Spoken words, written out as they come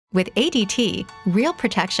With ADT, real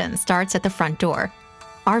protection starts at the front door.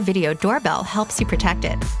 Our video doorbell helps you protect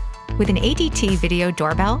it. With an ADT video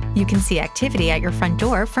doorbell, you can see activity at your front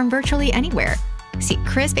door from virtually anywhere, see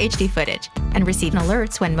crisp HD footage, and receive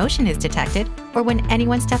alerts when motion is detected or when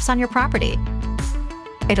anyone steps on your property.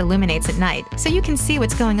 It illuminates at night, so you can see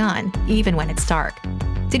what's going on, even when it's dark.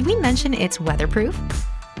 Did we mention it's weatherproof?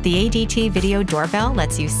 The ADT video doorbell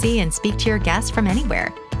lets you see and speak to your guests from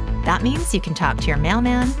anywhere. That means you can talk to your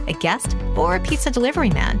mailman, a guest, or a pizza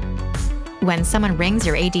delivery man. When someone rings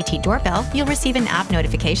your ADT doorbell, you'll receive an app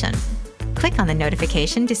notification. Click on the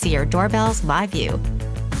notification to see your doorbell's live view.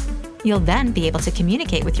 You'll then be able to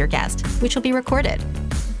communicate with your guest, which will be recorded.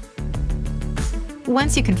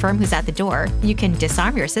 Once you confirm who's at the door, you can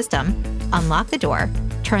disarm your system, unlock the door,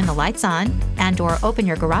 turn the lights on, and/or open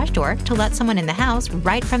your garage door to let someone in the house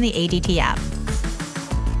right from the ADT app.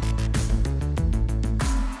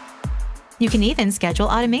 You can even schedule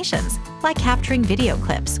automations, like capturing video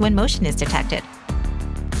clips when motion is detected.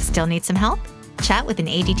 Still need some help? Chat with an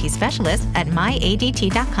ADT specialist at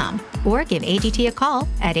myadt.com or give ADT a call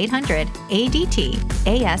at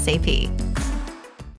 800-ADT-ASAP.